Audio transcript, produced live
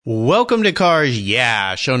Welcome to Cars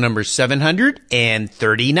Yeah, show number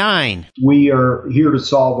 739. We are here to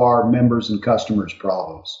solve our members and customers'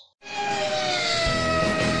 problems.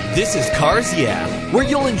 This is Cars Yeah, where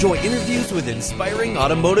you'll enjoy interviews with inspiring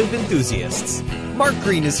automotive enthusiasts. Mark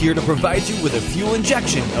Green is here to provide you with a fuel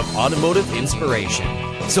injection of automotive inspiration.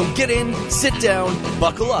 So get in, sit down,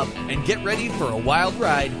 buckle up, and get ready for a wild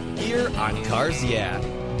ride here on Cars Yeah.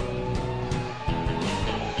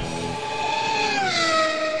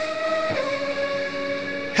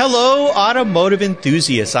 Hello, automotive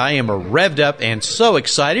enthusiasts. I am revved up and so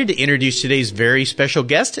excited to introduce today's very special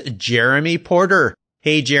guest, Jeremy Porter.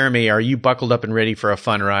 Hey, Jeremy, are you buckled up and ready for a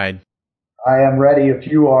fun ride? I am ready if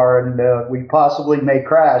you are, and we possibly may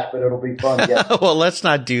crash, but it'll be fun. Well, let's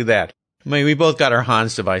not do that. I mean, we both got our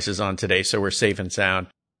Hans devices on today, so we're safe and sound.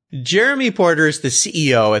 Jeremy Porter is the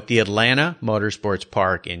CEO at the Atlanta Motorsports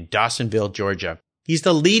Park in Dawsonville, Georgia. He's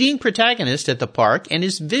the leading protagonist at the park, and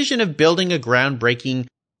his vision of building a groundbreaking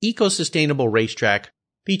eco-sustainable racetrack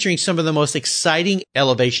featuring some of the most exciting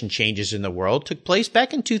elevation changes in the world took place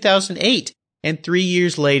back in 2008. And 3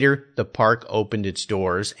 years later, the park opened its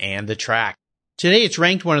doors and the track. Today, it's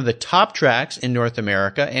ranked one of the top tracks in North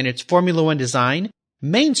America, and its Formula One design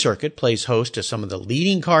main circuit plays host to some of the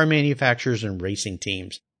leading car manufacturers and racing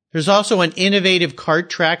teams. There's also an innovative kart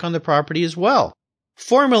track on the property as well.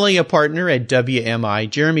 Formerly a partner at WMI,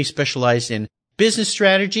 Jeremy specialized in business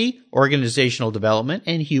strategy, organizational development,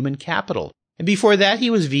 and human capital. And before that, he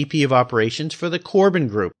was VP of operations for the Corbin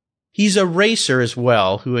Group. He's a racer as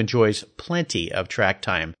well who enjoys plenty of track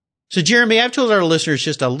time. So, Jeremy, I've told our listeners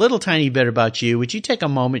just a little tiny bit about you. Would you take a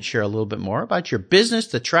moment, share a little bit more about your business,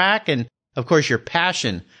 the track, and, of course, your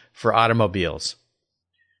passion for automobiles?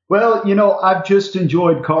 Well, I've just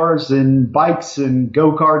enjoyed cars and bikes and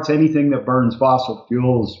go-karts, anything that burns fossil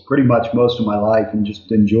fuels pretty much most of my life, and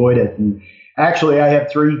just enjoyed it. And actually, I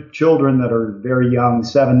have 3 children that are very young,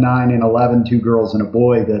 7, 9, and 11, 2 girls and a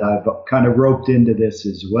boy that I've kind of roped into this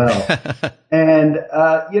as well. And,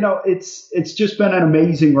 it's just been an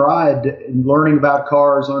amazing ride, learning about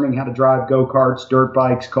cars, learning how to drive go-karts, dirt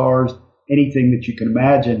bikes, cars, anything that you can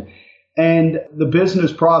imagine. And the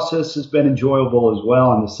business process has been enjoyable as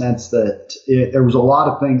well, in the sense that there was a lot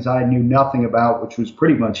of things I knew nothing about, which was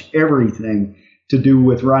pretty much everything to do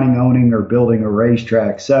with running, owning, or building a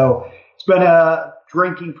racetrack. So it's been a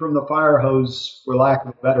drinking from the fire hose, for lack of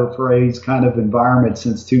a better phrase, kind of environment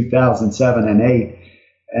since 2007 and 8.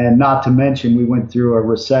 And not to mention, we went through a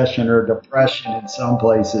recession or depression in some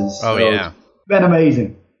places. Oh, so yeah. It's been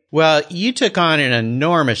amazing. Well, you took on an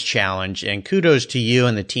enormous challenge, and kudos to you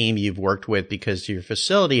and the team you've worked with, because your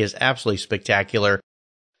facility is absolutely spectacular.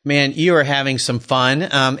 Man, you are having some fun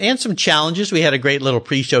and some challenges. We had a great little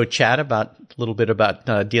pre-show chat about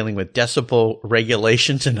dealing with decibel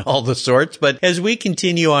regulations and all the sorts. But as we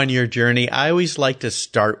continue on your journey, I always like to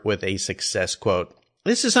start with a success quote.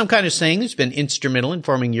 This is some kind of saying that's been instrumental in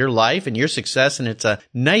forming your life and your success, and it's a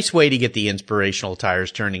nice way to get the inspirational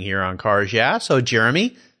tires turning here on Cars Yeah. So,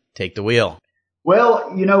 Jeremy, take the wheel.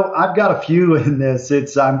 Well, I've got a few in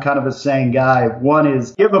this. I'm kind of a saying guy. One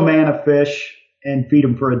is give a man a fish and feed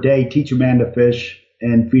him for a day, teach a man to fish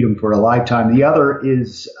and feed him for a lifetime. The other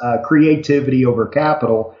is creativity over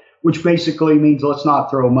capital, which basically means let's not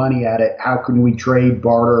throw money at it. How can we trade,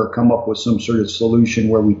 barter, or come up with some sort of solution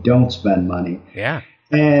where we don't spend money? Yeah.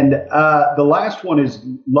 And the last one is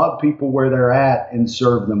love people where they're at and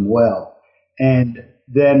serve them well. And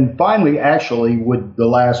then finally, the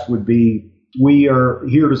last would be, we are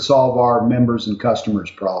here to solve our members and customers'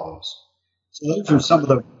 problems. So those are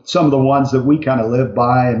some of the ones that we kind of live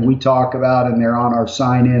by and we talk about, and they're on our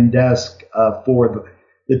sign-in desk for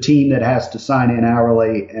the team that has to sign in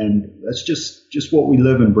hourly. And that's just what we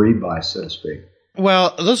live and breathe by, so to speak.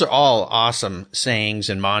 Well, those are all awesome sayings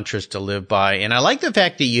and mantras to live by. And I like the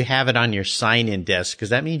fact that you have it on your sign-in desk, because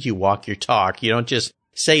that means you walk your talk. You don't just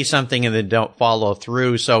say something and then don't follow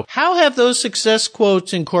through. So how have those success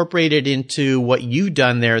quotes incorporated into what you've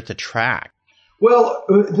done there at the track? Well,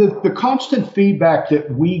 the constant feedback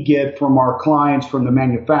that we get from our clients, from the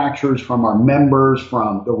manufacturers, from our members,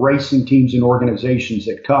 from the racing teams and organizations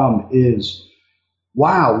that come is,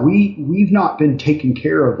 wow, we've not been taken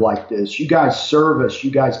care of like this. You guys serve us. You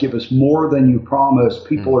guys give us more than you promised.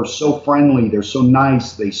 People are so friendly. They're so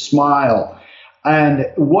nice. They smile. And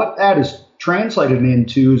what that is translated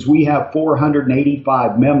into is we have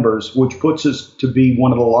 485 members, which puts us to be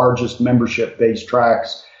one of the largest membership-based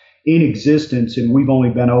tracks in existence, and we've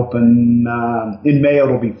only been open in May.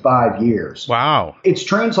 It'll be 5 years. Wow! It's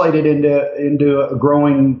translated into a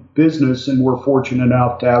growing business, and we're fortunate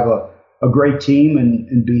enough to have a great team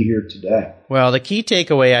and be here today. Well, the key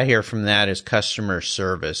takeaway I hear from that is customer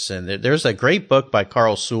service. And there's a great book by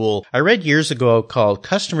Carl Sewell I read years ago called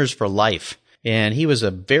Customers for Life. And he was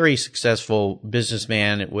a very successful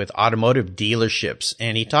businessman with automotive dealerships.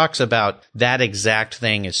 And he talks about that exact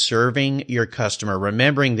thing, is serving your customer,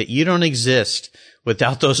 remembering that you don't exist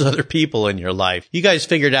without those other people in your life. You guys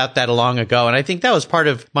figured out that long ago. And I think that was part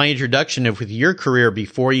of my introduction with your career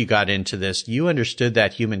before you got into this. You understood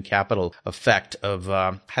that human capital effect of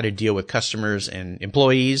how to deal with customers and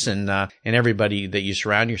employees and everybody that you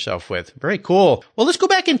surround yourself with. Very cool. Well, let's go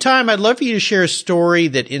back in time. I'd love for you to share a story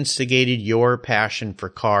that instigated your passion for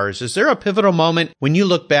cars. Is there a pivotal moment when you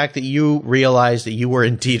look back that you realized that you were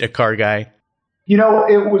indeed a car guy? You know,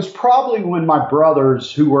 it was probably when my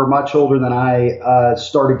brothers, who were much older than I,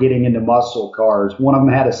 started getting into muscle cars. One of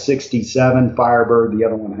them had a 67 Firebird. The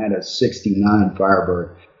other one had a 69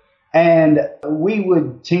 Firebird. And we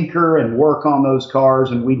would tinker and work on those cars,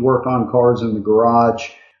 and we'd work on cars in the garage.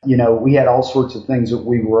 You know, we had all sorts of things that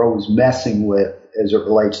we were always messing with as it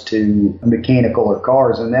relates to mechanical or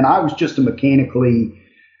cars. And then I was just a mechanically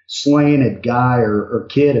slanted guy or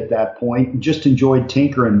kid at that point, and just enjoyed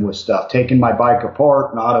tinkering with stuff, taking my bike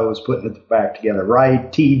apart, and Otto was putting it back together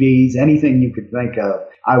right, TVs, anything you could think of,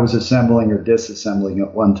 I was assembling or disassembling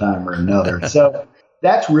at one time or another. So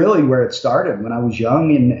that's really where it started, when I was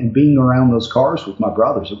young and being around those cars with my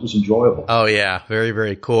brothers. It was enjoyable. Oh, yeah. Very,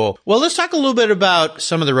 very cool. Well, let's talk a little bit about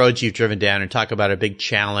some of the roads you've driven down and talk about a big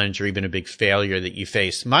challenge or even a big failure that you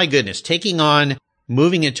faced. My goodness,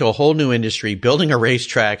 moving into a whole new industry, building a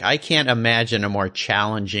racetrack, I can't imagine a more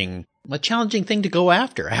challenging thing to go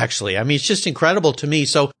after, actually. I mean, it's just incredible to me.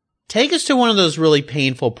 So take us to one of those really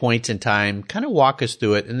painful points in time, kind of walk us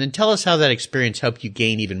through it, and then tell us how that experience helped you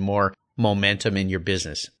gain even more momentum in your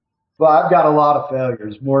business. Well, I've got a lot of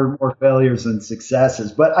failures, more failures than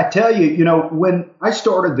successes. But I tell you, you know, when I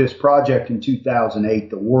started this project in 2008,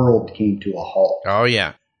 the world came to a halt. Oh,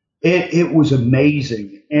 yeah. It was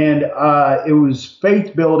amazing, and it was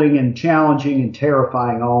faith-building and challenging and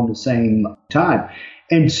terrifying all in the same time.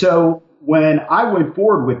 And so when I went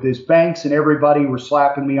forward with this, banks and everybody were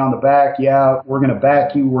slapping me on the back. Yeah, we're going to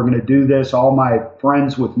back you. We're going to do this. All my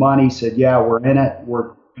friends with money said, yeah, we're in it. We're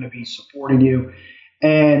going to be supporting you.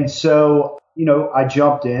 And so, you know, I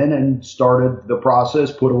jumped in and started the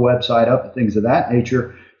process, put a website up and things of that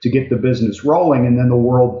nature to get the business rolling, and then the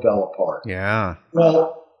world fell apart. Yeah.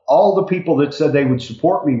 Well, all the people that said they would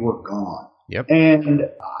support me were gone. Yep. And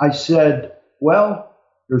I said, well,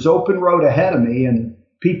 there's open road ahead of me and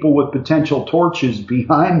people with potential torches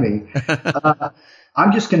behind me.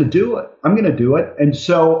 I'm just going to do it. I'm going to do it. And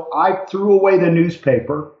so I threw away the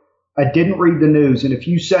newspaper. I didn't read the news. And if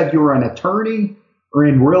you said you were an attorney or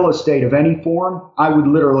in real estate of any form, I would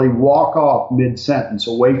literally walk off mid-sentence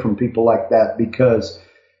away from people like that, because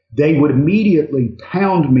they would immediately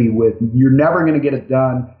pound me with, you're never going to get it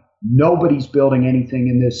done. Nobody's building anything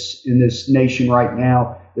in this nation right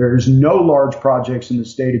now. There's no large projects in the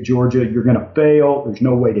state of Georgia. You're going to fail. There's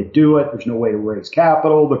no way to do it. There's no way to raise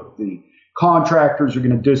capital. The contractors are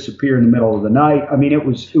going to disappear in the middle of the night. I mean, it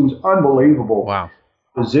was unbelievable. Wow.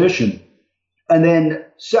 Position. And then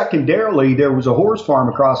secondarily, there was a horse farm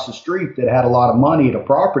across the street that had a lot of money at a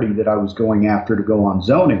property that I was going after to go on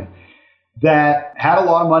zoning, that had a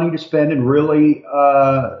lot of money to spend and really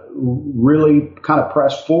kind of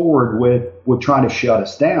pressed forward with trying to shut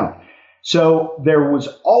us down. So there was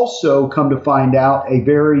also, come to find out, a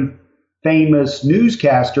very famous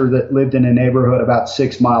newscaster that lived in a neighborhood about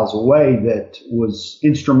 6 miles away that was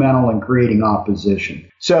instrumental in creating opposition.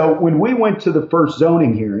 So when we went to the first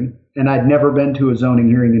zoning hearing, and I'd never been to a zoning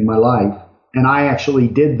hearing in my life, and I actually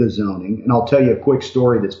did the zoning, and I'll tell you a quick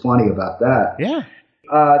story that's funny about that. Yeah.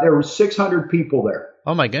 There were 600 people there.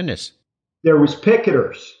 Oh, my goodness. There was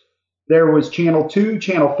picketers. There was Channel 2,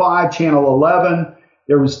 Channel 5, Channel 11.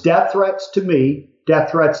 There was death threats to me,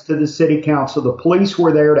 death threats to the city council. The police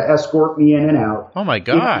were there to escort me in and out. Oh, my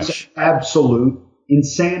gosh. It was absolute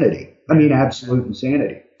insanity. I mean, absolute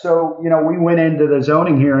insanity. So, you know, we went into the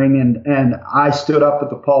zoning hearing, and I stood up at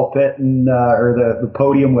the pulpit or the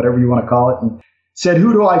podium, whatever you want to call it, and said,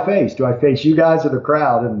 who do I face? Do I face you guys or the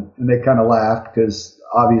crowd? And they kind of laughed, because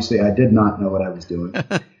obviously I did not know what I was doing.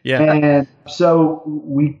 Yeah. And so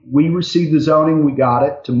we received the zoning. We got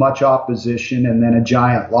it to much opposition, and then a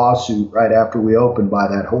giant lawsuit right after we opened by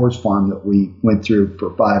that horse farm that we went through for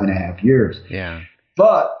 5.5 years. Yeah.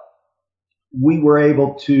 But we were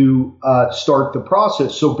able to start the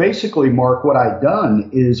process. So basically, Mark, what I'd done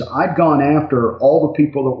is I'd gone after all the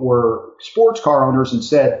people that were sports car owners and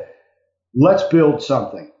said, let's build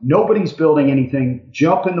something. Nobody's building anything.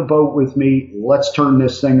 Jump in the boat with me. Let's turn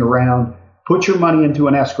this thing around. Put your money into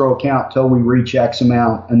an escrow account till we reach X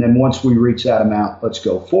amount. And then once we reach that amount, let's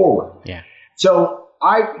go forward. Yeah. So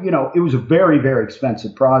it was a very, very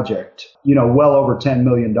expensive project, well over $10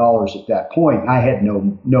 million at that point. I had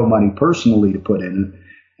no money personally to put in it,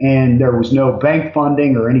 and there was no bank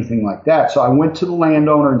funding or anything like that. So I went to the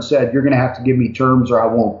landowner and said, you're going to have to give me terms or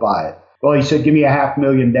I won't buy it. Well, he said, give me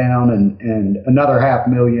 $500,000 down and another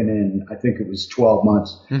 $500,000 in, I think it was 12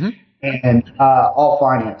 months, and I'll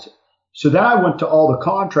finance it. So then I went to all the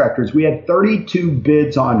contractors. We had 32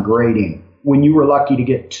 bids on grading when you were lucky to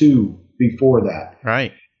get 2 before that.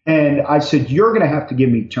 Right. And I said, you're going to have to give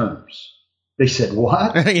me terms. They said,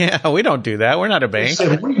 what? Yeah, we don't do that. We're not a bank. They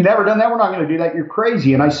said, we've never done that. We're not going to do that. You're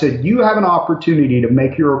crazy. And I said, you have an opportunity to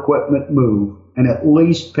make your equipment move and at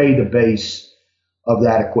least pay the base of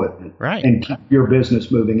that equipment. Right. And keep your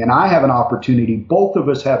business moving. And I have an opportunity. Both of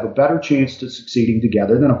us have a better chance to succeeding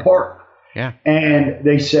together than apart. Yeah. And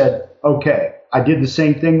they said, okay. I did the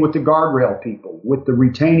same thing with the guardrail people, with the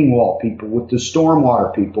retaining wall people, with the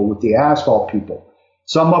stormwater people, with the asphalt people.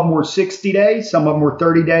 Some of them were 60 days, some of them were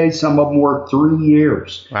 30 days, some of them were 3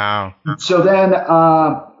 years. Wow. So then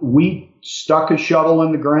we stuck a shovel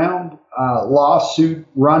in the ground, lawsuit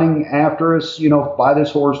running after us, by this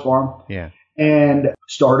horse farm. Yeah. And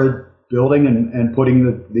started building and putting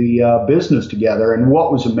the business together. And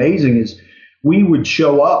what was amazing is we would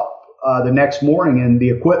show up the next morning and the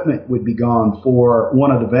equipment would be gone for one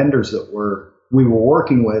of the vendors that we were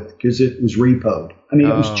working with because it was repoed. I mean,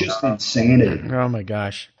 it was just insanity. Oh my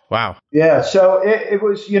gosh. Wow. Yeah. So it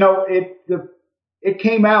was, it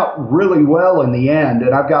came out really well in the end.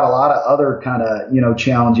 And I've got a lot of other kind of,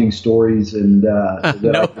 challenging stories and,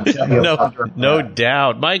 no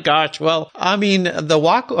doubt. My gosh. Well, I mean,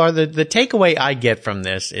 the takeaway I get from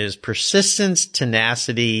this is persistence,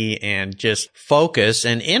 tenacity, and just focus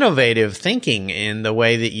and innovative thinking in the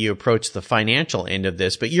way that you approach the financial end of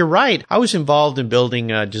this. But you're right. I was involved in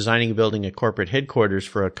designing and building a corporate headquarters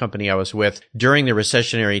for a company I was with during the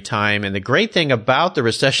recessionary time. And the great thing about the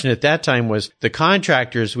recession at that time was the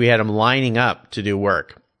contractors, we had them lining up to do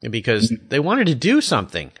work because they wanted to do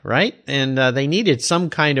something, right? And they needed some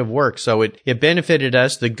kind of work. So it benefited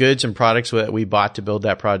us. The goods and products that we bought to build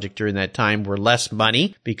that project during that time were less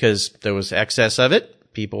money because there was excess of it.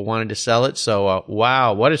 People wanted to sell it. So,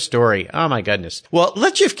 wow, what a story. Oh, my goodness. Well,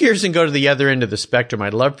 let's shift gears and go to the other end of the spectrum.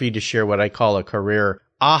 I'd love for you to share what I call a career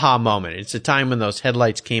aha moment. It's a time when those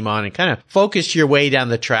headlights came on and kind of focused your way down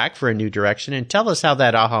the track for a new direction. And tell us how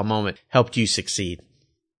that aha moment helped you succeed.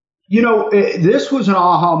 This was an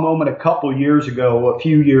aha moment a couple years ago, a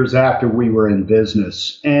few years after we were in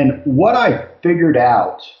business. And what I figured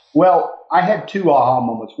out, well, I had 2 aha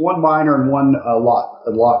moments, one minor and one a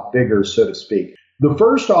lot bigger, so to speak. The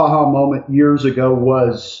first aha moment years ago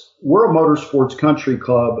was we're a motorsports country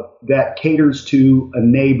club that caters to a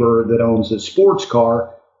neighbor that owns a sports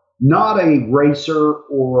car, not a racer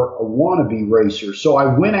or a wannabe racer. So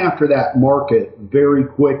I went after that market very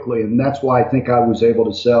quickly, and that's why I think I was able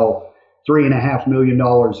to sell $3.5 million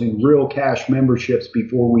in real cash memberships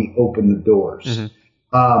before we opened the doors.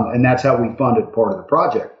 Mm-hmm. And that's how we funded part of the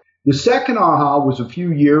project. The second aha was a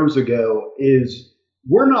few years ago is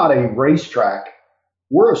we're not a racetrack.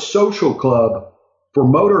 We're a social club for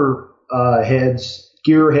motor heads,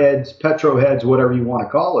 gearheads, petro heads, whatever you want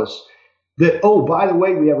to call us, that, oh, by the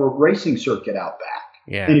way, we have a racing circuit out back.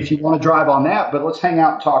 Yeah. And if you want to drive on that, but let's hang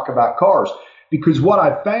out and talk about cars. Because what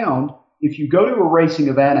I've found, if you go to a racing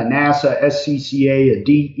event, a NASA, SCCA, a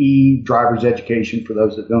DE, driver's education, for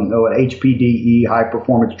those that don't know it, HPDE, high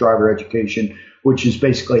performance driver education, which is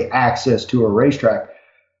basically access to a racetrack,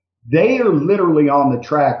 they are literally on the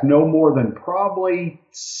track no more than probably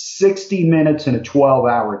 60 minutes in a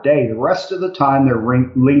 12-hour day. The rest of the time, they're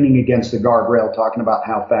leaning against the guardrail talking about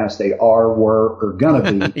how fast they were, or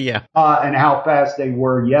going to be, yeah. And how fast they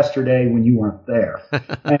were yesterday when you weren't there.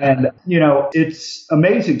 And, it's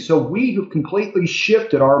amazing. So we have completely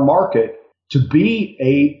shifted our market to be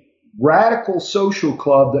a radical social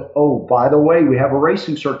club that, oh, by the way, we have a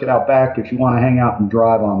racing circuit out back if you want to hang out and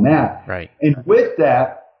drive on that. Right. And with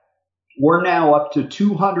that, we're now up to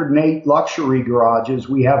 208 luxury garages.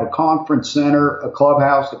 We have a conference center, a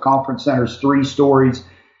clubhouse. The conference center is 3 stories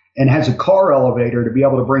and has a car elevator to be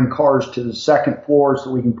able to bring cars to the second floor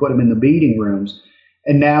so we can put them in the meeting rooms.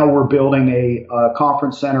 And now we're building a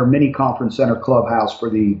conference center, mini conference center clubhouse for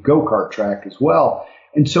the go-kart track as well.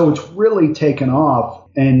 And so it's really taken off.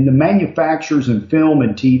 And the manufacturers in film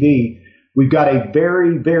and TV, we've got a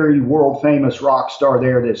very, very world famous rock star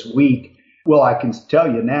there this week Well, I can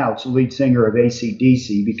tell you now, it's the lead singer of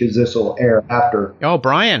AC/DC because this will air after. Oh,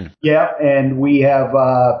 Brian. Yeah, and we have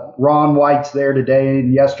Ron White's there today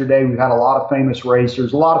and yesterday. We've had a lot of famous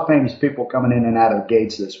racers, a lot of famous people coming in and out of the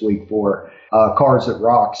gates this week for Cars That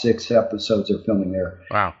Rock. 6 episodes they're filming there.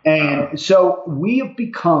 Wow. And so we have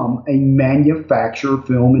become a manufacturer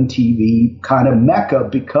film and TV kind of mecca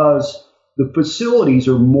because the facilities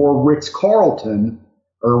are more Ritz-Carlton,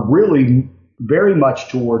 or really very much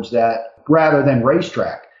towards that, rather than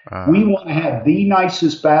racetrack. We want to have the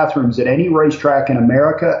nicest bathrooms at any racetrack in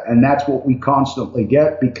America, and that's what we constantly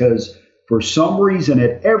get because for some reason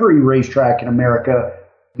at every racetrack in America,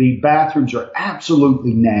 the bathrooms are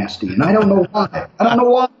absolutely nasty. And I don't know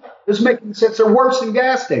why. This is making sense. They're worse than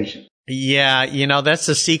gas stations. Yeah, that's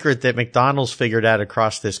the secret that McDonald's figured out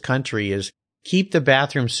across this country is keep the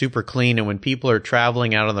bathroom super clean, and when people are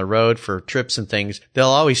traveling out on the road for trips and things, they'll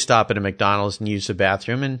always stop at a McDonald's and use the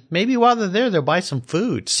bathroom, and maybe while they're there, they'll buy some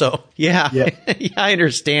food. So, yeah, I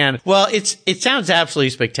understand. Well, it sounds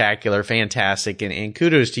absolutely spectacular, fantastic, and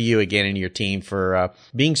kudos to you again and your team for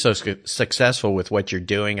being so successful with what you're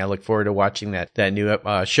doing. I look forward to watching that new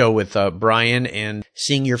show with Brian and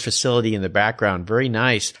seeing your facility in the background. Very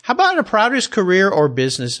nice. How about a proudest career or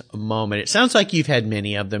business moment? It sounds like you've had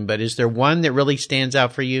many of them, but is there one that really stands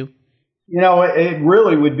out for you? It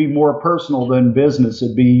really would be more personal than business.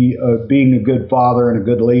 It'd be being a good father and a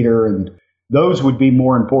good leader, and those would be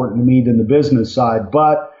more important to me than the business side.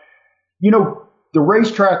 But, the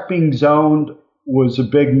racetrack being zoned was a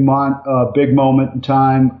big moment in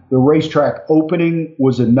time. The racetrack opening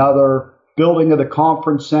was another. Building of the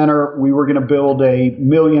conference center, we were going to build $1.5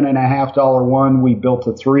 million one. We built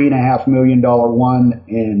a $3.5 million one,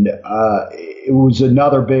 and it was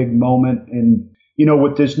another big moment. And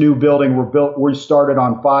with this new building, we're started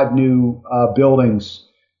on 5 new buildings.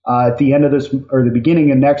 At the end of this, or the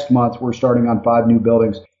beginning of next month, we're starting on 5 new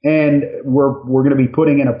buildings, and we're going to be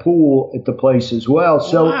putting in a pool at the place as well.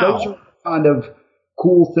 So those are kind of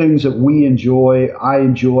cool things that we enjoy. I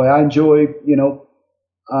enjoy,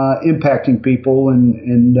 impacting people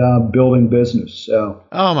and building business. So,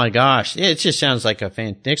 oh my gosh, it just sounds like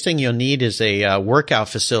next thing you'll need is a workout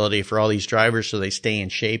facility for all these drivers so they stay in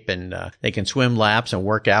shape and they can swim laps and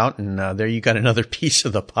work out. And there you got another piece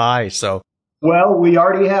of the pie. So, well, we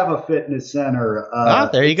already have a fitness center.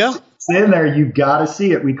 There you go. It's in there. You've got to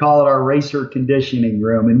see it. We call it our racer conditioning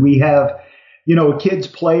room, and we have a kids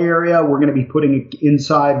play area. We're going to be putting it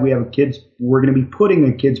inside. We're going to be putting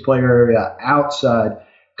a kids play area outside,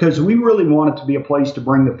 because we really want it to be a place to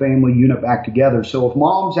bring the family unit back together. So if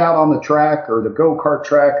mom's out on the track or the go-kart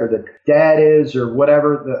track or the dad is or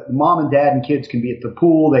whatever, the mom and dad and kids can be at the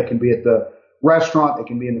pool, they can be at the restaurant, they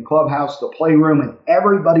can be in the clubhouse, the playroom, and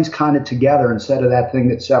everybody's kind of together instead of that thing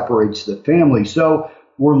that separates the family. So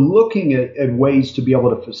we're looking at ways to be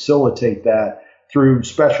able to facilitate that through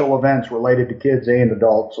special events related to kids and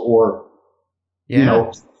adults, or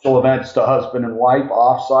special events to husband and wife,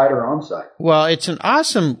 off-site or on-site. Well, it's an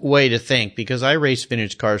awesome way to think, because I raced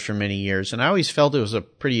vintage cars for many years, and I always felt it was a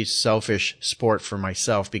pretty selfish sport for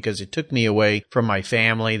myself because it took me away from my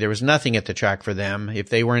family. There was nothing at the track for them. If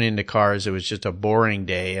they weren't into cars, it was just a boring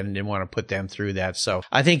day, and I didn't want to put them through that. So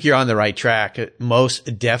I think you're on the right track,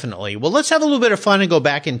 most definitely. Well, let's have a little bit of fun and go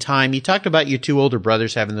back in time. You talked about your 2 older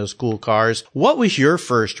brothers having those cool cars. What was your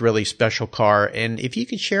first really special car? And if you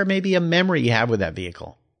could share maybe a memory you have with that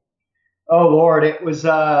vehicle. Oh, Lord, it was,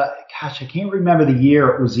 I can't remember the year.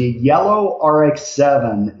 It was a yellow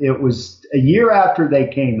RX-7. It was a year after they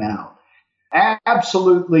came out.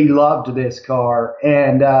 Absolutely loved this car,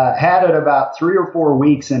 and had it about 3 or 4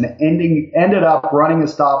 weeks, and ended up running a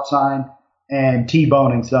stop sign and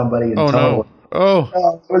T-boning somebody in total.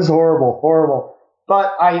 No. It was horrible.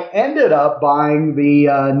 But I ended up buying the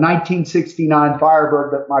 1969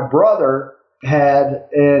 Firebird that my brother had,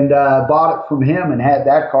 and bought it from him and had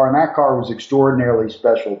that car. And that car was extraordinarily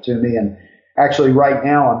special to me. And actually right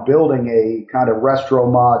now I'm building a kind of retro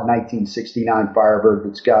mod 1969 Firebird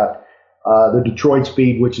that's got the Detroit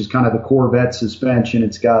Speed, which is kind of the Corvette suspension.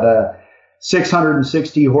 It's got a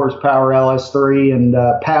 660 horsepower LS3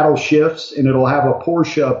 and paddle shifts, and it'll have a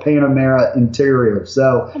Porsche Panamera interior.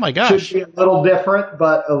 So, oh my gosh, should be a little different,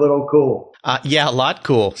 but a little cool. Yeah, a lot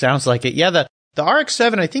cool. Sounds like it. Yeah, the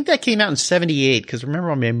RX-7, I think that came out in 78, because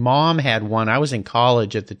remember my mom had one. I was in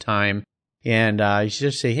college at the time, and I used to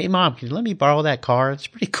just say, hey, Mom, can you let me borrow that car? It's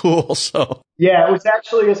pretty cool. So yeah, it was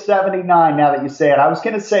actually a 79 now that you say it. I was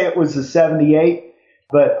going to say it was a 78,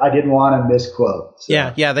 but I didn't want to misquote.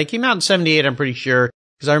 So. Yeah, they came out in 78, I'm pretty sure.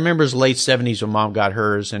 Because I remember it was late 70s when Mom got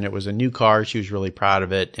hers, and it was a new car. She was really proud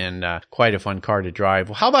of it, and quite a fun car to drive.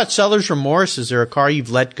 Well, how about seller's remorse? Is there a car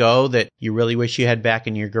you've let go that you really wish you had back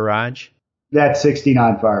in your garage? That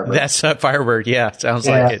 69 Firebird. That's a Firebird, yeah. Sounds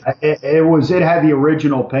like it. It had the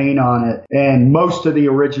original paint on it and most of the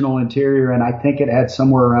original interior, and I think it had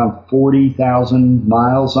somewhere around 40,000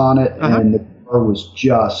 miles on it. Uh-huh. And the car was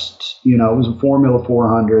just, it was a Formula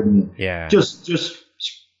 400 and just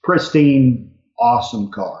pristine,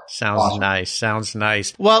 awesome car. Sounds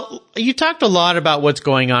nice. Well, you talked a lot about what's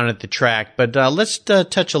going on at the track, but let's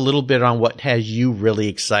touch a little bit on what has you really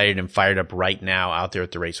excited and fired up right now out there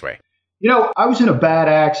at the raceway. I was in a bad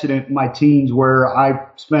accident in my teens where I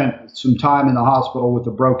spent some time in the hospital with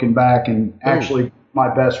a broken back and actually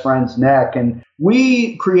my best friend's neck. And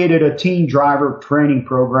we created a teen driver training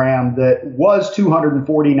program that was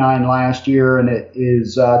 249 last year, and it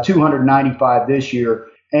is 295 this year.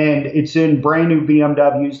 And it's in brand new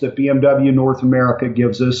BMWs that BMW North America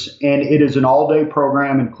gives us. And it is an all-day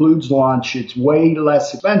program, includes lunch. It's way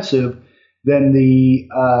less expensive than the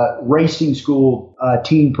racing school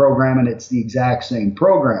teen program, and it's the exact same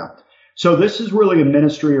program. So this is really a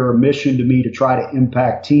ministry or a mission to me to try to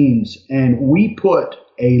impact teens, and we put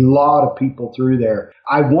a lot of people through there.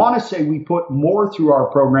 I want to say we put more through our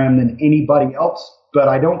program than anybody else, but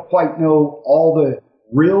I don't quite know all the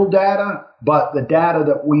real data, but the data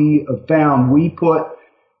that we have found,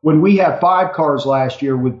 when we had 5 cars last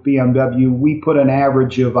year with BMW, we put an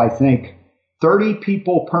average of, I think, 30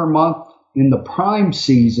 people per month in the prime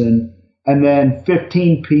season, and then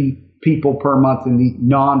 15 people per month in the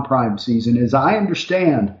non-prime season. As I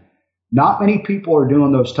understand, not many people are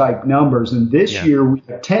doing those type numbers. And this year we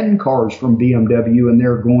have 10 cars from BMW, and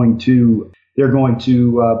we're going to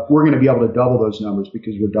be able to double those numbers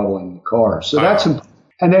because we're doubling the cars. So that's important.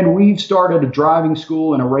 And then we've started a driving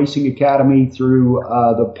school and a racing academy through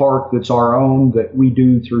the park that's our own, that we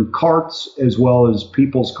do through karts as well as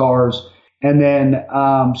people's cars. And then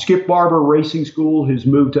Skip Barber Racing School has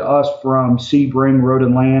moved to us from Sebring, Road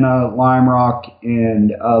Atlanta, Lime Rock,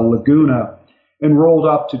 and Laguna, and rolled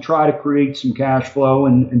up to try to create some cash flow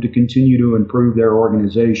and to continue to improve their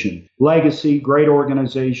organization. Legacy, great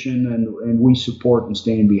organization, and we support and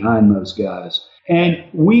stand behind those guys. And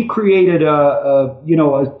we created a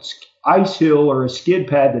ice hill or a skid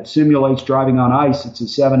pad that simulates driving on ice. It's a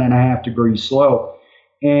 7.5 degree slope.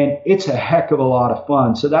 And it's a heck of a lot of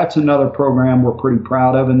fun. So that's another program we're pretty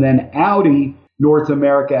proud of. And then Audi North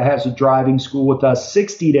America has a driving school with us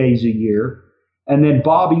 60 days a year. And then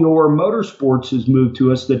Bobby Orr Motorsports has moved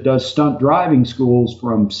to us that does stunt driving schools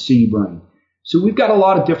from Sebring. So we've got a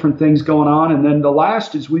lot of different things going on. And then the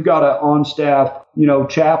last is we've got an on-staff,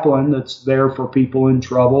 chaplain that's there for people in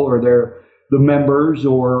trouble, or the members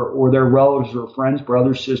or their relatives or friends,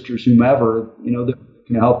 brothers, sisters, whomever, that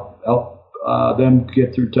can help them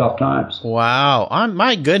get through tough times. Wow.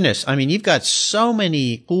 My goodness. I mean, you've got so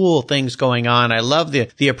many cool things going on. I love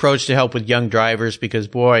the approach to help with young drivers because,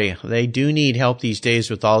 boy, they do need help these days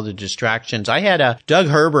with all the distractions. I had Doug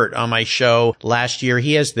Herbert on my show last year.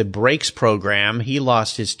 He has the Brakes program. He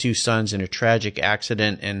lost his 2 sons in a tragic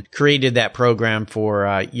accident and created that program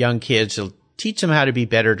for young kids to teach them how to be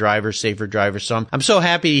better drivers, safer drivers. So I'm so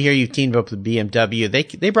happy to hear you teamed up with BMW.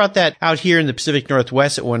 They brought that out here in the Pacific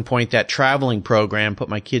Northwest at one point, that traveling program, put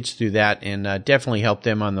my kids through that, and definitely helped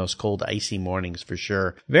them on those cold, icy mornings for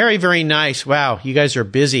sure. Very, very nice. Wow, you guys are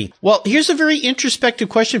busy. Well, here's a very introspective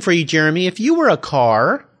question for you, Jeremy. If you were a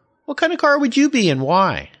car, what kind of car would you be and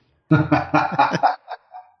why? I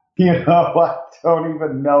don't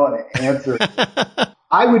even know an answer.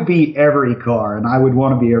 I would be every car, and I would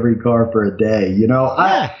want to be every car for a day.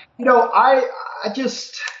 I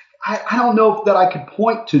don't know that I could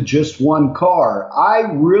point to just one car. I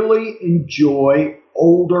really enjoy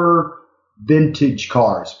older vintage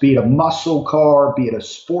cars, be it a muscle car, be it a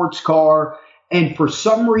sports car. And for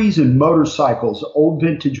some reason, motorcycles, old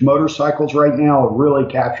vintage motorcycles right now have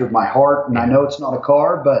really captured my heart. And I know it's not a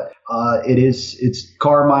car, but it's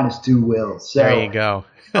car minus 2 wheels. So, there you go.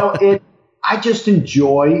 I just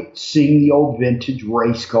enjoy seeing the old vintage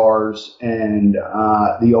race cars and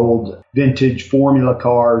the old vintage Formula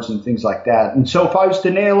cars and things like that. And so if I was to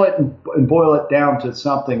nail it and boil it down to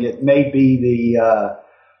something, it may be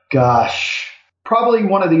probably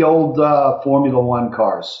one of the old Formula One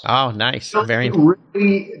cars. Oh, nice. Very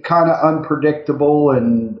really kind of unpredictable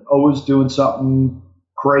and always doing something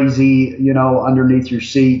crazy, underneath your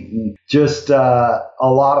seat, and just a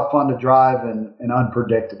lot of fun to drive and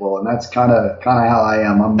unpredictable. And that's kind of how I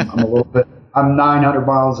am. I'm a little bit I'm 900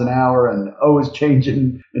 miles an hour and always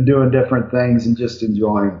changing and doing different things and just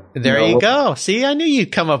enjoying. There you go. See, I knew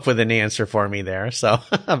you'd come up with an answer for me there. So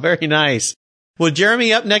very nice. Well,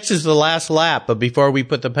 Jeremy, up next is the last lap. But before we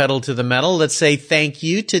put the pedal to the metal, let's say thank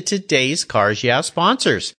you to today's Cars Yeah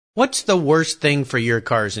sponsors. What's the worst thing for your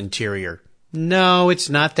car's interior? No, it's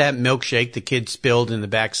not that milkshake the kid spilled in the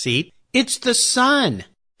back seat. It's the sun.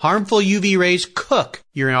 Harmful UV rays cook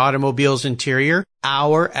your automobile's interior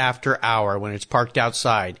hour after hour when it's parked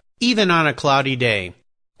outside, even on a cloudy day.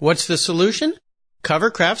 What's the solution?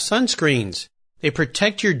 Covercraft sunscreens. They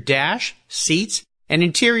protect your dash, seats, and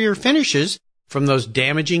interior finishes from those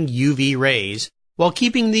damaging UV rays while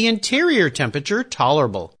keeping the interior temperature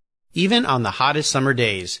tolerable, even on the hottest summer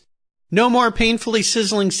days. No more painfully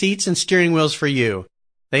sizzling seats and steering wheels for you.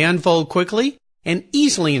 They unfold quickly and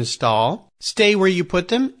easily install, stay where you put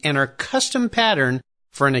them, and are custom patterned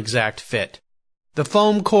for an exact fit. The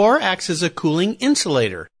foam core acts as a cooling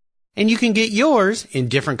insulator, and you can get yours in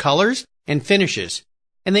different colors and finishes.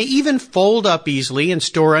 And they even fold up easily and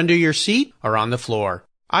store under your seat or on the floor.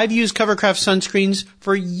 I've used Covercraft sunscreens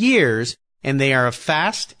for years, and they are a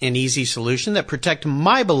fast and easy solution that protect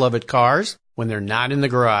my beloved cars when they're not in the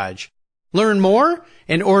garage. Learn more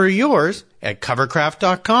and order yours at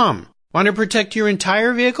Covercraft.com. Want to protect your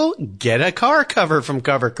entire vehicle? Get a car cover from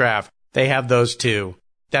Covercraft. They have those too.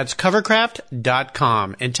 That's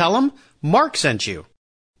Covercraft.com and tell them Mark sent you.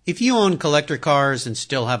 If you own collector cars and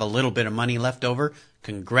still have a little bit of money left over,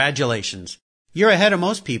 congratulations. You're ahead of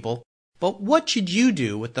most people. But what should you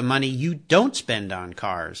do with the money you don't spend on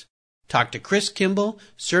cars? Talk to Chris Kimball,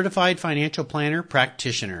 Certified Financial Planner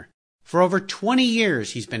Practitioner. For over 20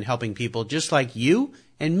 years, he's been helping people just like you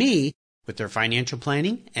and me with their financial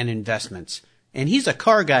planning and investments. And he's a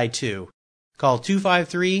car guy too. Call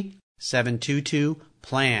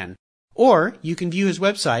 253-722-PLAN. Or you can view his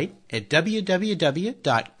website at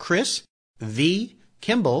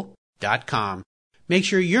www.chrisvkimball.com. Make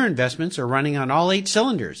sure your investments are running on all 8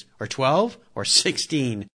 cylinders, or 12, or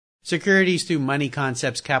 16. Securities through Money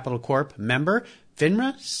Concepts Capital Corp. Member,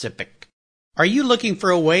 FINRA SIPC. Are you looking for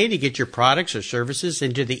a way to get your products or services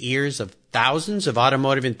into the ears of thousands of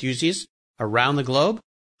automotive enthusiasts around the globe?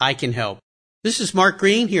 I can help. This is Mark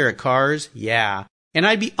Green here at Cars Yeah, and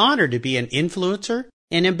I'd be honored to be an influencer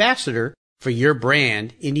and ambassador for your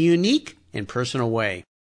brand in a unique and personal way.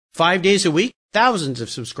 5 days a week, thousands of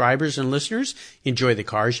subscribers and listeners enjoy the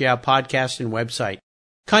Cars Yeah podcast and website.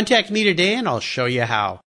 Contact me today and I'll show you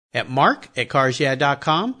how at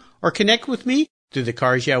mark@carsyeah.com or connect with me through the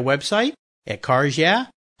Cars Yeah website at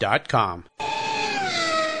carsyeah.com.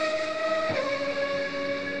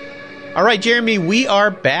 All right, Jeremy, we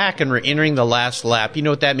are back and we're entering the last lap. You know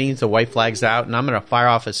what that means? The white flag's out, and I'm going to fire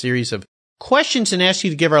off a series of questions and ask you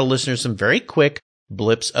to give our listeners some very quick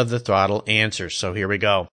blips of the throttle answers. So here we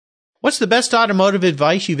go. What's the best automotive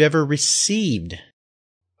advice you've ever received?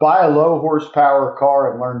 Buy a low horsepower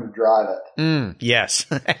car and learn to drive it. Yes,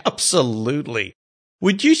 absolutely.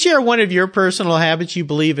 Would you share one of your personal habits you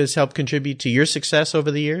believe has helped contribute to your success over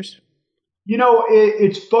the years? You know,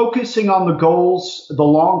 it's focusing on the goals, the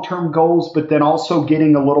long-term goals, but then also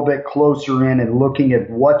getting a little bit closer in and looking at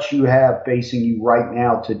what you have facing you right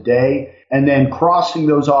now today, and then crossing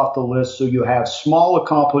those off the list so you have small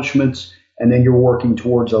accomplishments and then you're working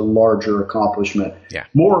towards a larger accomplishment. Yeah.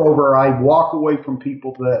 Moreover, I walk away from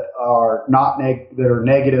people that are not that are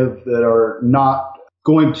negative, that are not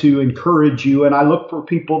going to encourage you, and I look for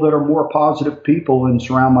people that are more positive people and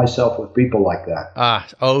surround myself with people like that.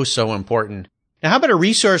 So important. Now, how about a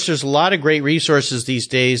resource? There's a lot of great resources these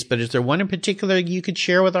days, but is there one in particular you could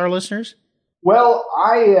share with our listeners? Well,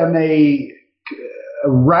 I am a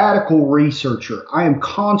radical researcher. I am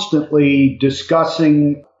constantly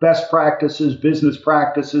discussing best practices, business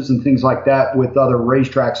practices, and things like that with other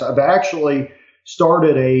racetracks. I've actually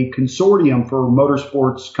started a consortium for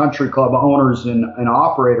motorsports country club owners and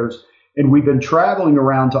operators, and we've been traveling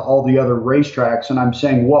around to all the other racetracks, and I'm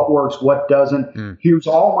saying what works, what doesn't. Here's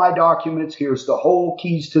all my documents. Here's the whole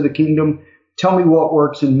keys to the kingdom. Tell me what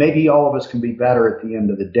works, and maybe all of us can be better at the end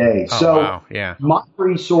of the day. My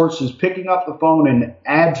resource is picking up the phone and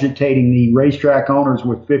agitating the racetrack owners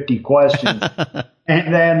with 50 questions.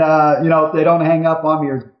 And then, if they don't hang up on me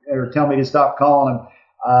or tell me to stop calling them,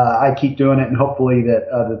 I keep doing it, and hopefully that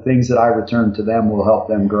the things that I return to them will help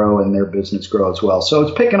them grow and their business grow as well. So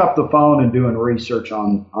it's picking up the phone and doing research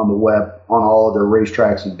on the web on all of their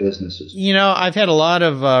racetracks and businesses. You know, I've had a lot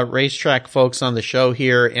of racetrack folks on the show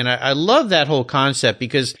here, and I love that whole concept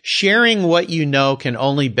because sharing what you know can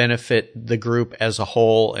only benefit the group as a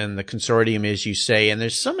whole and the consortium, as you say. And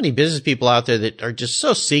there's so many business people out there that are just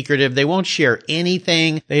so secretive. They won't share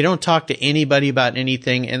anything. They don't talk to anybody about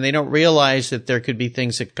anything, and they don't realize that there could be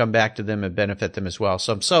things that come back to them and benefit them as well.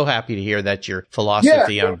 So I'm so happy to hear that's your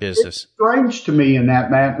philosophy on business. It's strange to me in that,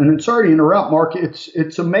 Matt, and sorry to interrupt, Mark.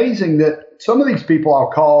 It's amazing that some of these people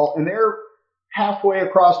I'll call and they're halfway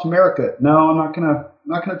across America. No, I'm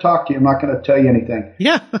not gonna talk to you. I'm not gonna tell you anything.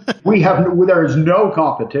 Yeah. There is no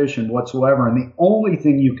competition whatsoever, and the only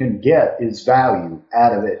thing you can get is value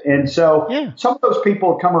out of it. And so some of those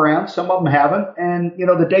people have come around, some of them haven't. And you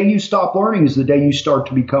know, the day you stop learning is the day you start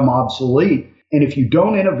to become obsolete. And if you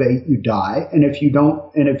don't innovate, you die. And if you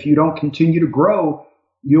don't continue to grow,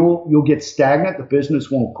 you'll get stagnant. The business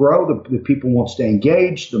won't grow. The people won't stay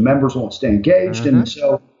engaged. The members won't stay engaged. And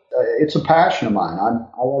so it's a passion of mine.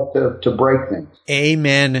 I like to break things.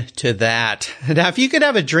 Amen to that. Now, if you could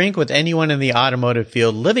have a drink with anyone in the automotive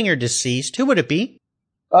field, living or deceased, who would it be?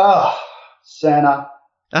 Senna.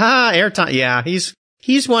 Ayrton. Yeah,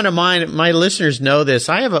 he's one of mine. My listeners know this.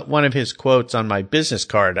 I have one of his quotes on my business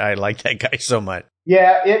card. I like that guy so much.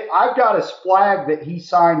 Yeah, I've got his flag that he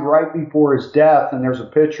signed right before his death, and there's a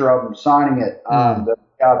picture of him signing it that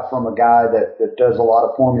I got from a guy that does a lot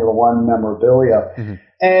of Formula One memorabilia. Mm-hmm.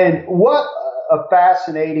 And what a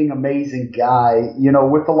fascinating, amazing guy, you know,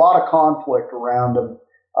 with a lot of conflict around him.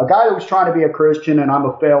 A guy that was trying to be a Christian, and I'm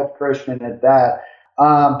a failed Christian at that.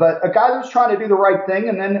 But a guy that was trying to do the right thing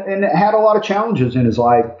and had a lot of challenges in his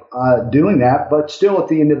life doing that. But still, at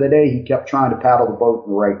the end of the day, he kept trying to paddle the boat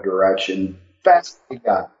in the right direction. Fascinating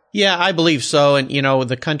guy. Yeah, I believe so. And, you know,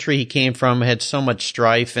 the country he came from had so much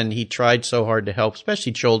strife, and he tried so hard to help,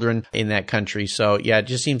 especially children in that country. So, yeah, it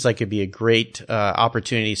just seems like it'd be a great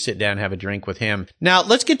opportunity to sit down and have a drink with him. Now,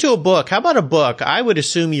 let's get to a book. How about a book? I would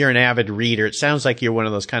assume you're an avid reader. It sounds like you're one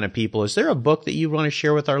of those kind of people. Is there a book that you want to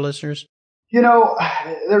share with our listeners? You know,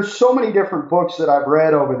 there's so many different books that I've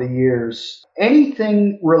read over the years.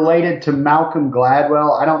 Anything related to Malcolm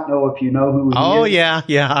Gladwell, I don't know if you know who he is. Oh,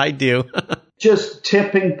 yeah, I do. Just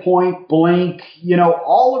Tipping Point, Blink, you know,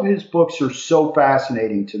 all of his books are so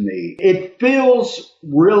fascinating to me. It feels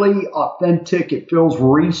really authentic. It feels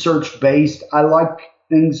research-based. I like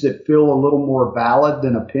things that feel a little more valid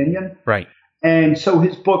than opinion. Right. And so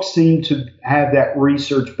his books seem to have that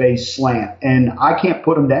research-based slant, and I can't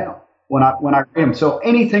put them down when I read them. So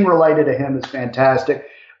anything related to him is fantastic.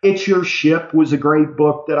 It's Your Ship was a great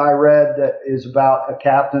book that I read that is about a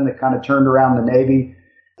captain that kind of turned around the Navy.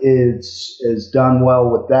 Is done well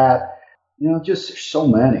with that. You know, just so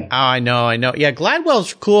many. Oh, I know. Yeah,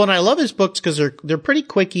 Gladwell's cool, and I love his books because they're pretty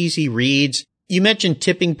quick, easy reads. You mentioned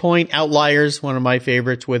Tipping Point, Outliers, one of my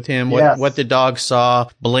favorites with him. Yes. What the Dog Saw,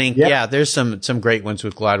 Blink. Yep. Yeah, there's some great ones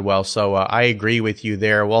with Gladwell. So I agree with you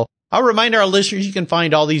there. Well, I'll remind our listeners you can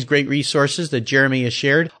find all these great resources that Jeremy has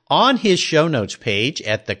shared on his show notes page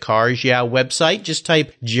at the Cars Yeah website. Just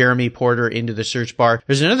type Jeremy Porter into the search bar.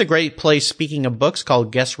 There's another great place, speaking of books,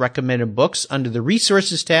 called Guest Recommended Books under the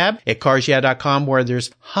Resources tab at carsyeah.com, where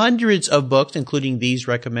there's hundreds of books, including these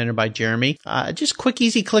recommended by Jeremy. Just quick,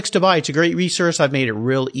 easy clicks to buy. It's a great resource. I've made it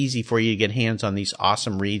real easy for you to get hands on these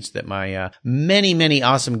awesome reads that my many, many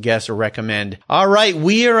awesome guests recommend. All right,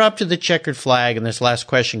 we are up to the checkered flag, and this last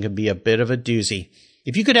question could be a bit of a doozy.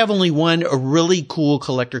 If you could have only one really cool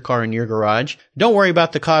collector car in your garage, don't worry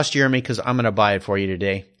about the cost, Jeremy, because I'm going to buy it for you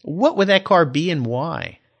today. What would that car be and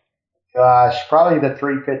why? Gosh, probably the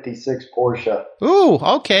 356 Porsche. Ooh,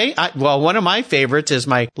 okay. Well, one of my favorites, as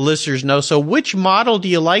my listeners know. So which model do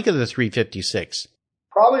you like of the 356?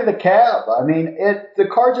 Probably the cab. I mean, the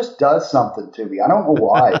car just does something to me. I don't know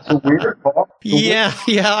why. It's a weird car. Yeah.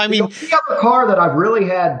 I mean, the other car that I've really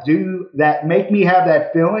had do that, make me have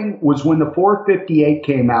that feeling, was when the 458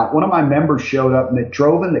 came out. One of my members showed up and it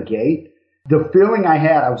drove in the gate. The feeling I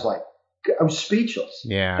had, I was speechless.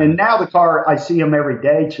 Yeah. And now the car, I see him every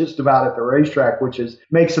day just about at the racetrack, which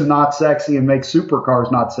makes him not sexy and makes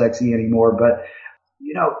supercars not sexy anymore. But,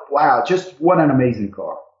 you know, wow, just what an amazing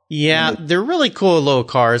car. Yeah, they're really cool little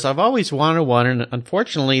cars. I've always wanted one, and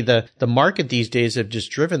unfortunately the market these days have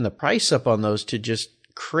just driven the price up on those to just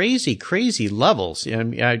crazy levels.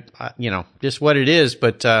 I just what it is,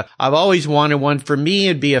 but I've always wanted one. For me,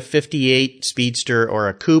 it'd be a 58 Speedster or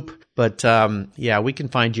a coupe. But, we can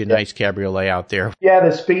find you a nice cabriolet out there. Yeah,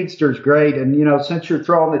 the Speedster's great. And, you know, since you're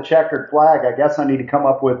throwing the checkered flag, I guess I need to come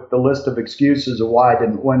up with the list of excuses of why I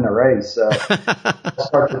didn't win the race. I'll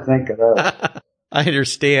start to think of those. I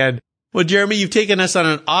understand. Well, Jeremy, you've taken us on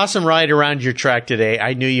an awesome ride around your track today.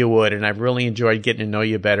 I knew you would, and I've really enjoyed getting to know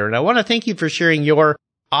you better. And I want to thank you for sharing your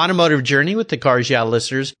automotive journey with the Cars Yeah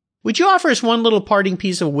listeners. Would you offer us one little parting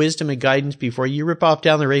piece of wisdom and guidance before you rip off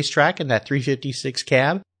down the racetrack in that 356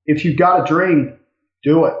 cab? If you've got a dream,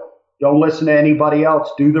 do it. Don't listen to anybody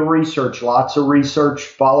else. Do the research. Lots of research.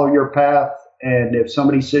 Follow your path. And if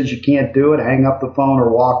somebody says you can't do it, hang up the phone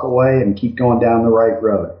or walk away and keep going down the right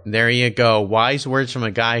road. There you go. Wise words from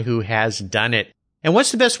a guy who has done it. And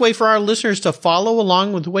what's the best way for our listeners to follow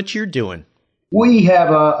along with what you're doing? We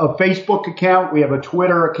have a Facebook account, we have a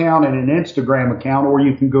Twitter account, and an Instagram account, or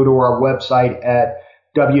you can go to our website at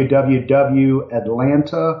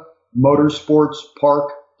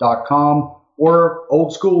www.atlantamotorsportspark.com or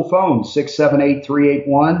old school phone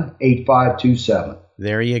 678-381-8527.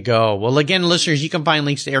 There you go. Well, again, listeners, you can find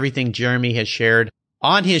links to everything Jeremy has shared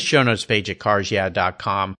on his show notes page at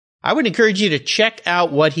carsyeah.com. I would encourage you to check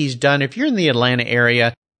out what he's done. If you're in the Atlanta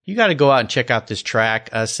area, you got to go out and check out this track.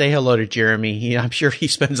 Say hello to Jeremy. I'm sure he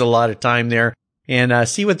spends a lot of time there, and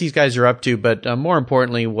see what these guys are up to. But more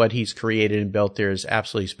importantly, what he's created and built there is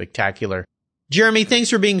absolutely spectacular. Jeremy, thanks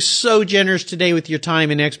for being so generous today with your time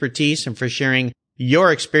and expertise and for sharing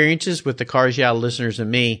your experiences with the Cars Yeah listeners and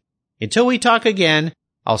me. Until we talk again,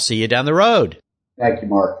 I'll see you down the road. Thank you,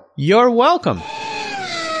 Mark. You're welcome.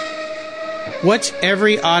 What's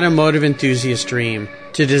every automotive enthusiast's dream?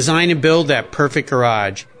 To design and build that perfect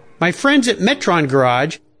garage. My friends at Metron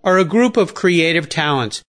Garage are a group of creative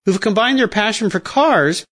talents who've combined their passion for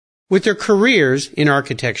cars with their careers in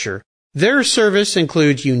architecture. Their service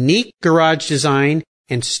includes unique garage design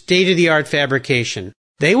and state-of-the-art fabrication.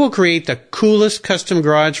 They will create the coolest custom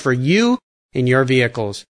garage for you and your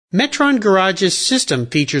vehicles. Metron Garage's system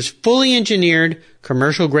features fully engineered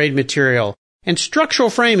commercial-grade material and structural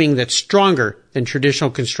framing that's stronger than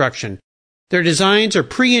traditional construction. Their designs are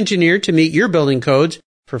pre-engineered to meet your building codes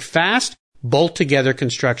for fast, bolt-together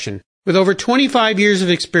construction. With over 25 years of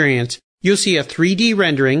experience, you'll see a 3D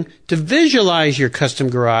rendering to visualize your custom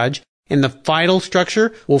garage, and the final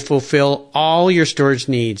structure will fulfill all your storage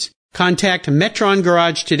needs. Contact Metron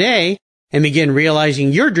Garage today and begin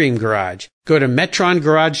realizing your dream garage. Go to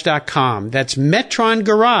metrongarage.com. That's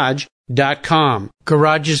metrongarage.com.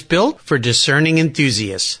 Garage is built for discerning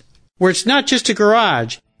enthusiasts. Where it's not just a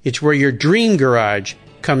garage, it's where your dream garage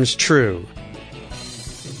comes true.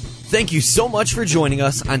 Thank you so much for joining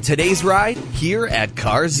us on today's ride here at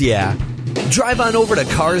Cars Yeah. Drive on over to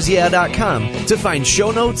carsyeah.com to find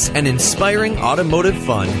show notes and inspiring automotive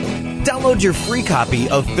fun. Download your free copy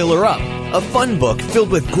of Filler Up, a fun book filled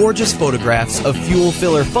with gorgeous photographs of fuel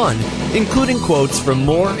filler fun, including quotes from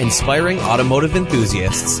more inspiring automotive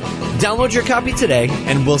enthusiasts. Download your copy today,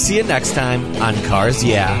 and we'll see you next time on Cars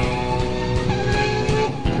Yeah.